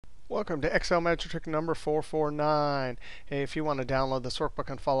Welcome to Excel Magic Trick number 449. Hey, if you want to download this workbook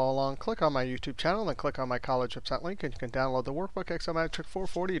and follow along, click on my YouTube channel, then click on my college website link, and you can download the workbook Excel Magic Trick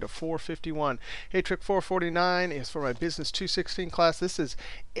 440 to 451. Hey, Trick 449 is for my Business 216 class. This is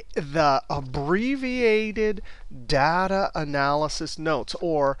the abbreviated data analysis notes,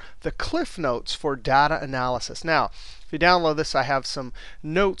 or the Cliff Notes for data analysis. Now, if you download this, I have some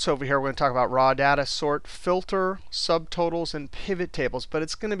notes over here. We're going to talk about raw data, sort, filter, subtotals, and pivot tables. But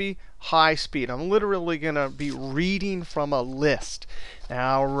it's going to be high speed. I'm literally going to be reading from a list.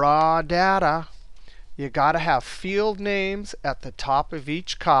 Now, raw data, you got to have field names at the top of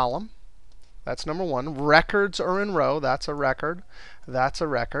each column. That's number one. Records are in row. That's a record. That's a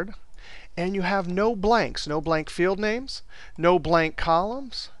record. And you have no blanks, no blank field names, no blank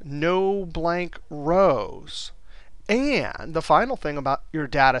columns, no blank rows. And the final thing about your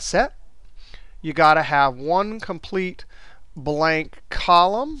data set, you got to have one complete blank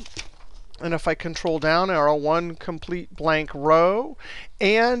column. And if I control down arrow, one complete blank row.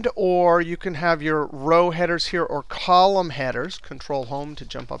 And or you can have your row headers here or column headers, control home to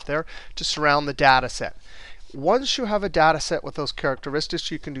jump up there, to surround the data set. Once you have a data set with those characteristics,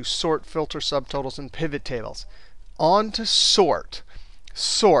 you can do sort, filter, subtotals, and pivot tables. On to sort.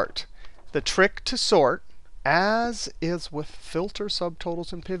 Sort. The trick to sort, as is with filter,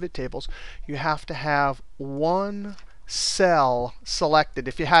 subtotals, and pivot tables, you have to have one cell selected.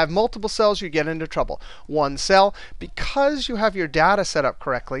 If you have multiple cells, you get into trouble. One cell, because you have your data set up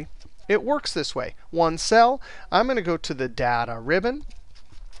correctly, it works this way. One cell. I'm going to go to the data ribbon.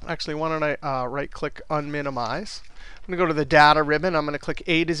 Actually, why don't I right-click unminimize. I'm going to go to the data ribbon. I'm going to click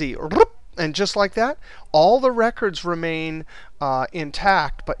A to Z. And just like that, all the records remain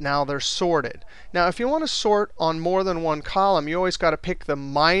intact, but now they're sorted. Now, if you want to sort on more than one column, you always got to pick the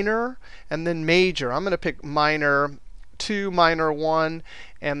minor and then major. I'm going to pick minor 2, minor 1,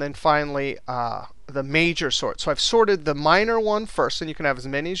 and then finally the major sort. So I've sorted the minor one first, and you can have as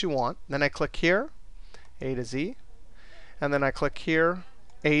many as you want. Then I click here, A to Z. And then I click here,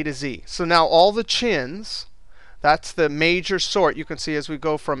 A to Z. So now all the chins, that's the major sort. You can see as we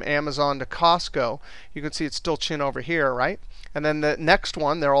go from Amazon to Costco, you can see it's still chin over here, right? And then the next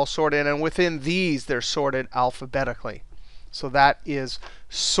one, they're all sorted. And within these, they're sorted alphabetically. So that is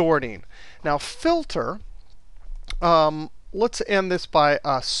sorting. Now, filter, let's end this by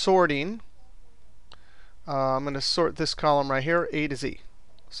sorting. I'm going to sort this column right here, A to Z.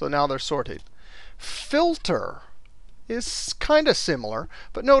 So now they're sorted. Filter is kind of similar,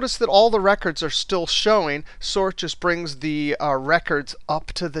 but notice that all the records are still showing. Sort just brings the records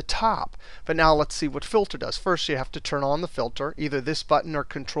up to the top. But now let's see what filter does. First, you have to turn on the filter, either this button or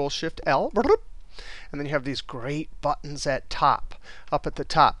Control-Shift-L. And then you have these great buttons at top, up at the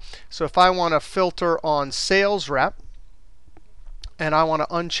top. So if I want to filter on sales rep, and I want to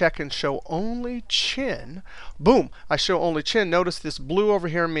uncheck and show only chin, boom, I show only chin. Notice this blue over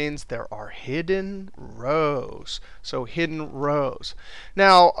here means there are hidden rows. So hidden rows.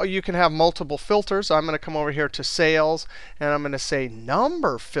 Now, you can have multiple filters. I'm going to come over here to sales, and I'm going to say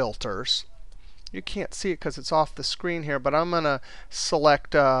number filters. You can't see it because it's off the screen here, but I'm going to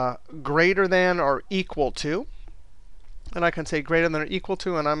select greater than or equal to. And I can say greater than or equal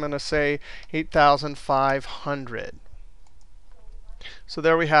to, and I'm going to say 8,500. So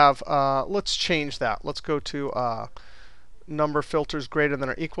there we have, let's change that. Let's go to number filters greater than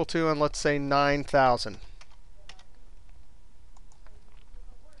or equal to, and let's say 9,000.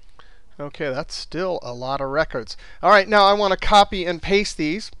 OK, that's still a lot of records. All right, now I want to copy and paste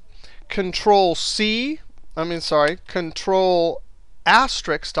these. Control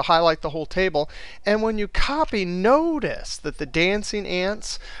asterisk to highlight the whole table. And when you copy, notice that the dancing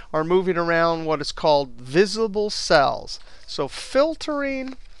ants are moving around what is called visible cells. So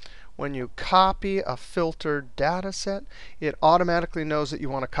filtering, when you copy a filtered data set, it automatically knows that you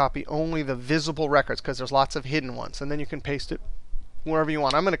want to copy only the visible records, because there's lots of hidden ones. And then you can paste it wherever you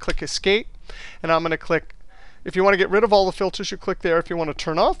want. I'm going to click Escape, and I'm going to click. If you want to get rid of all the filters, you click there. If you want to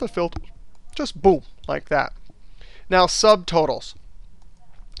turn off the filter, just boom, like that. Now, subtotals.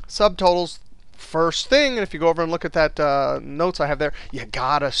 Subtotals, first thing, and if you go over and look at that notes I have there, you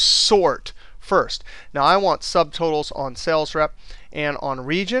got to sort first. Now, I want subtotals on sales rep and on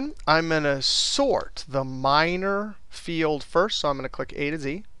region. I'm going to sort the minor field first. So I'm going to click A to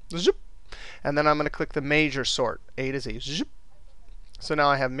Z. Zoop. And then I'm going to click the major sort, A to Z. Zoop. So now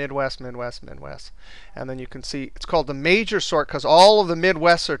I have Midwest, Midwest, Midwest. And then you can see it's called the major sort because all of the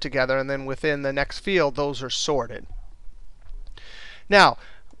Midwests are together. And then within the next field, those are sorted. Now,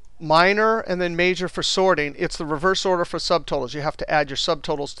 minor and then major for sorting. It's the reverse order for subtotals. You have to add your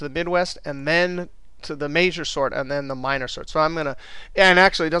subtotals to the Midwest and then to the major sort and then the minor sort. So I'm going to, and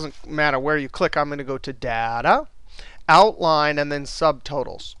actually it doesn't matter where you click. I'm going to go to Data, Outline, and then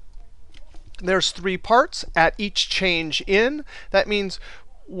Subtotals. There's 3 parts at each change in. That means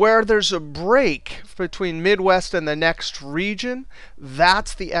where there's a break between Midwest and the next region,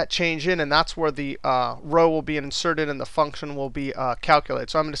 that's the at change in, and that's where the row will be inserted and the function will be calculated.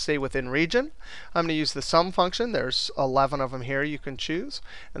 So I'm going to stay within region. I'm going to use the sum function. There's 11 of them here you can choose.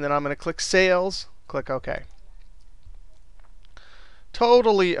 And then I'm going to click Sales, click OK.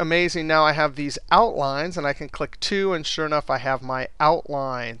 Totally amazing. Now I have these outlines, and I can click 2, and sure enough, I have my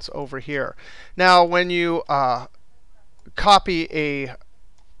outlines over here. Now, when you copy a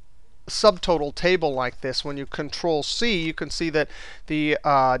subtotal table like this, when you Control C, you can see that the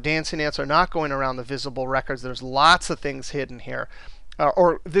dancing ants are not going around the visible records. There's lots of things hidden here.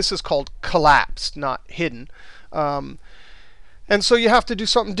 Or this is called collapsed, not hidden. And so you have to do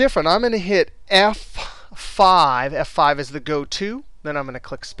something different. I'm going to hit F5. F5 is the go-to. Then I'm going to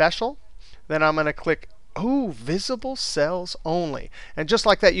click Special. Then I'm going to click Visible Cells Only. And just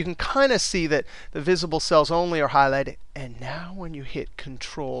like that, you can kind of see that the visible cells only are highlighted. And now when you hit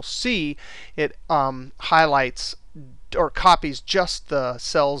Control C, it highlights or copies just the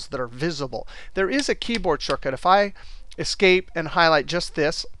cells that are visible. There is a keyboard shortcut. If I escape and highlight just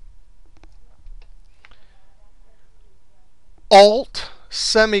this, Alt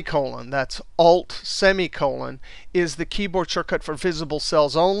semicolon, that's Alt semicolon, is the keyboard shortcut for visible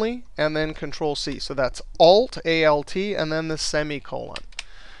cells only, and then Control C. So that's Alt, A-L-T, and then the semicolon.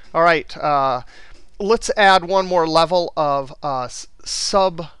 All right, let's add one more level of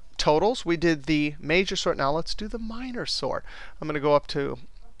subtotals. We did the major sort. Now let's do the minor sort. I'm going to go up to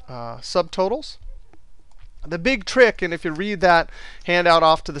Subtotals. The big trick, and if you read that handout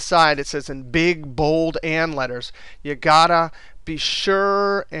off to the side, it says in big, bold, and letters, you gotta be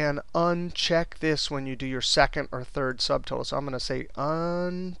sure and uncheck this when you do your second or third subtotal. So I'm going to say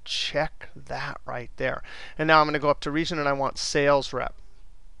uncheck that right there. And now I'm going to go up to region, and I want sales rep.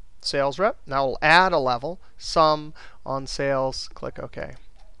 Sales rep. Now we'll add a level, sum on sales, click OK.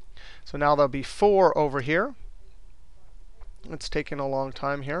 So now there'll be 4 over here. It's taking a long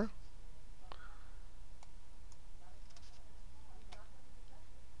time here.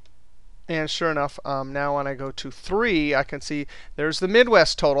 And sure enough, now when I go to 3, I can see there's the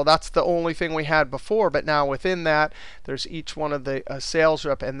Midwest total. That's the only thing we had before. But now within that, there's each one of the sales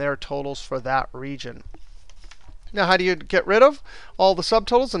rep and their totals for that region. Now, how do you get rid of all the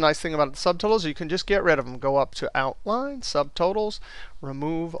subtotals? The nice thing about the subtotals, you can just get rid of them. Go up to Outline, Subtotals,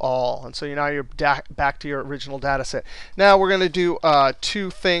 Remove All. And so now you're back to your original data set. Now we're going to do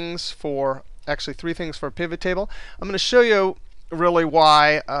 3 things for Pivot Table. I'm going to show you really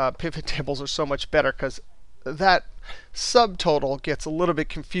why pivot tables are so much better, because that subtotal gets a little bit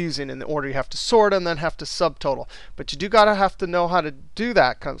confusing in the order you have to sort and then have to subtotal. But you do gotta have to know how to do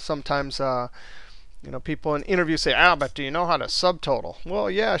that. Cause sometimes people in interviews say, but do you know how to subtotal? Well,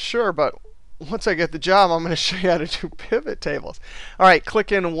 yeah, sure, but once I get the job, I'm going to show you how to do pivot tables. All right,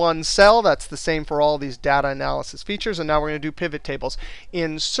 click in one cell. That's the same for all these data analysis features. And now we're going to do pivot tables.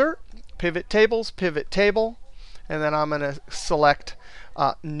 Insert, Pivot Tables, Pivot Table. And then I'm going to select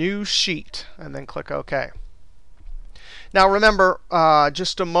New Sheet, and then click OK. Now remember,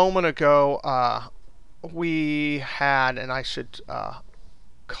 just a moment ago, we had, and I should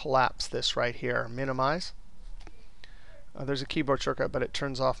collapse this right here, minimize. There's a keyboard shortcut, but it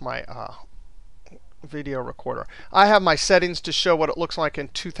turns off my video recorder. I have my settings to show what it looks like in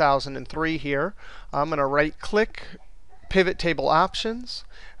 2003 here. I'm going to right-click, Pivot Table Options.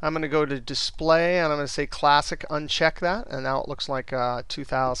 I'm going to go to Display, and I'm going to say Classic, uncheck that. And now it looks like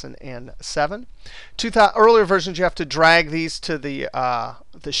 2007. Earlier versions, you have to drag these to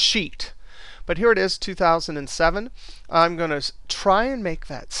the sheet. But here it is, 2007. I'm going to try and make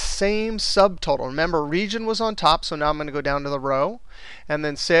that same subtotal. Remember, region was on top, so now I'm going to go down to the row. And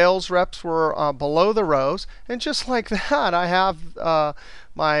then sales reps were below the rows. And just like that, I have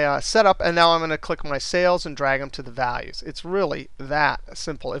my setup. And now I'm going to click my sales and drag them to the values. It's really that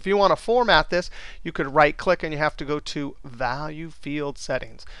simple. If you want to format this, you could right-click, and you have to go to Value Field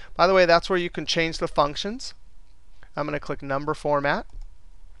Settings. By the way, that's where you can change the functions. I'm going to click Number Format.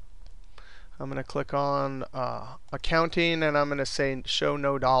 I'm going to click on Accounting, and I'm going to say Show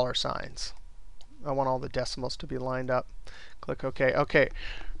No dollar signs. I want all the decimals to be lined up. Click OK. OK.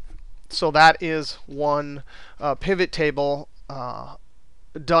 So that is one pivot table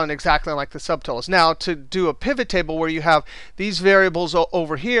done exactly like the subtotals. Now, to do a pivot table where you have these variables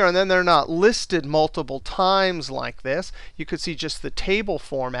over here, and then they're not listed multiple times like this, you could see just the table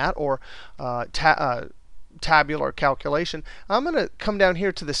format or tabular calculation. I'm going to come down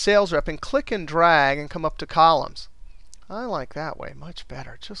here to the sales rep and click and drag and come up to columns. I like that way much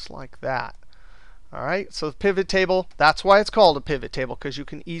better, just like that. All right, so the pivot table, that's why it's called a pivot table, because you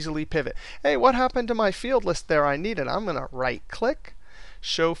can easily pivot. Hey, what happened to my field list there? I need it. I'm going to right click,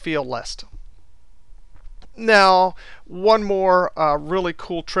 show field list. Now, one more really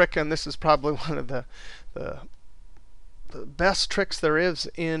cool trick, and this is probably one of the best tricks there is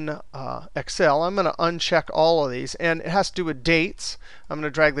in Excel. I'm going to uncheck all of these, and it has to do with dates. I'm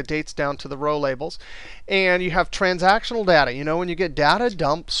going to drag the dates down to the row labels. And you have transactional data. You know, when you get data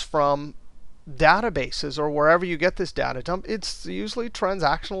dumps from databases or wherever you get this data dump, it's usually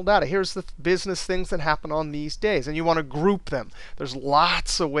transactional data. Here's the business things that happen on these days, and you want to group them. There's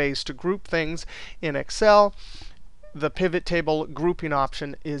lots of ways to group things in Excel. The pivot table grouping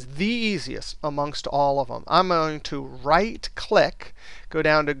option is the easiest amongst all of them. I'm going to right click, go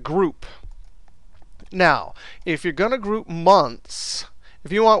down to group. Now, if you're going to group months,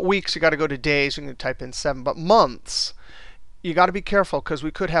 if you want weeks, you got to go to days. You can type in 7. But months, you got to be careful because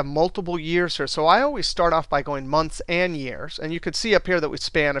we could have multiple years here. So I always start off by going months and years. And you could see up here that we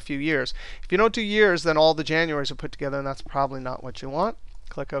span a few years. If you don't do years, then all the Januaries are put together, and that's probably not what you want.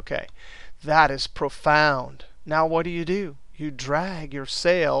 Click OK. That is profound. Now what do? You drag your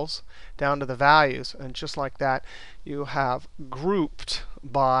sales down to the values. And just like that, you have grouped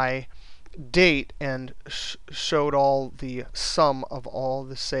by date and showed all the sum of all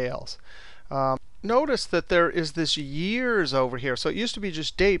the sales. Notice that there is this years over here. So it used to be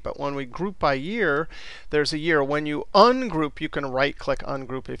just date, but when we group by year, there's a year. When you ungroup, you can right click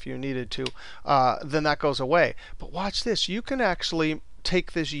ungroup if you needed to. Then that goes away. But watch this. You can actually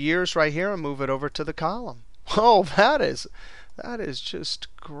take this years right here and move it over to the column. Oh, that is just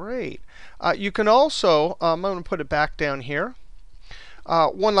great. You can also, I'm going to put it back down here.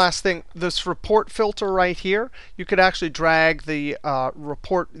 One last thing, this report filter right here, you could actually drag the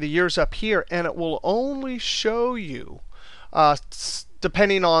the years up here, and it will only show you,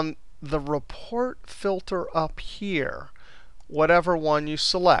 depending on the report filter up here, whatever one you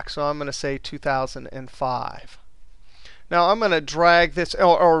select. So I'm going to say 2005. Now I'm going to drag this,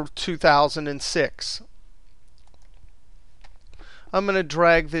 or 2006. I'm going to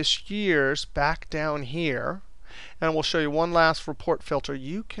drag this years back down here. And we'll show you one last report filter.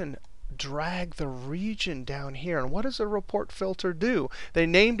 You can drag the region down here. And what does a report filter do? They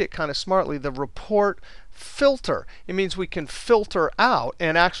named it kind of smartly, the report filter. It means we can filter out.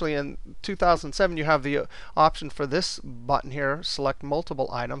 And actually, in 2007, you have the option for this button here, select multiple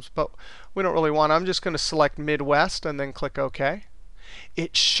items. But we don't really want. I'm just going to select Midwest and then click OK.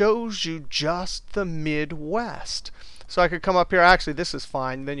 It shows you just the Midwest. So I could come up here. Actually, this is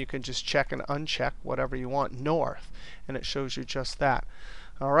fine. Then you can just check and uncheck whatever you want, north. And it shows you just that.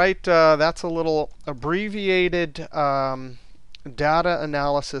 All right, that's a little abbreviated data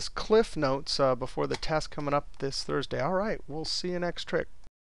analysis cliff notes before the test coming up this Thursday. All right, we'll see you next trick.